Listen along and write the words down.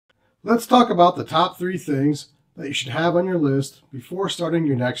Let's talk about the top 3 things that you should have on your list before starting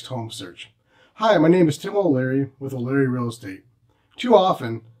your next home search. Hi, my name is Tim O'Leary with O'Leary Real Estate. Too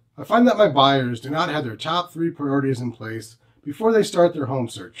often, I find that my buyers do not have their top 3 priorities in place before they start their home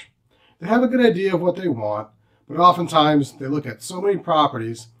search. They have a good idea of what they want, but oftentimes they look at so many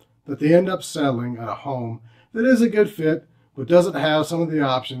properties that they end up settling on a home that is a good fit but doesn't have some of the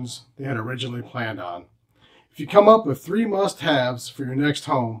options they had originally planned on. If you come up with 3 must-haves for your next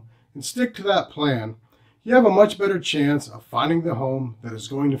home and stick to that plan, you have a much better chance of finding the home that is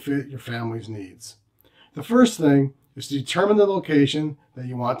going to fit your family's needs. The first thing is to determine the location that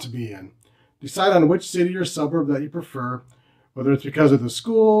you want to be in. Decide on which city or suburb that you prefer, whether it's because of the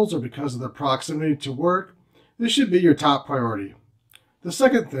schools or because of the proximity to work. This should be your top priority. The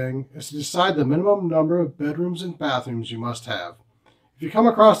second thing is to decide the minimum number of bedrooms and bathrooms you must have. If you come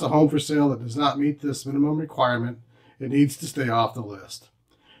across a home for sale that does not meet this minimum requirement, it needs to stay off the list.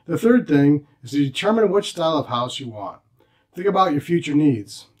 The third thing is to determine which style of house you want. Think about your future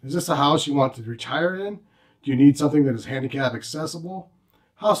needs. Is this a house you want to retire in? Do you need something that is handicap accessible?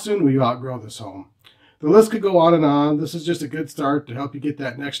 How soon will you outgrow this home? The list could go on and on. This is just a good start to help you get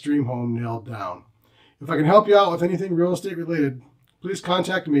that next dream home nailed down. If I can help you out with anything real estate related, please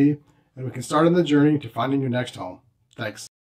contact me and we can start on the journey to finding your next home. Thanks.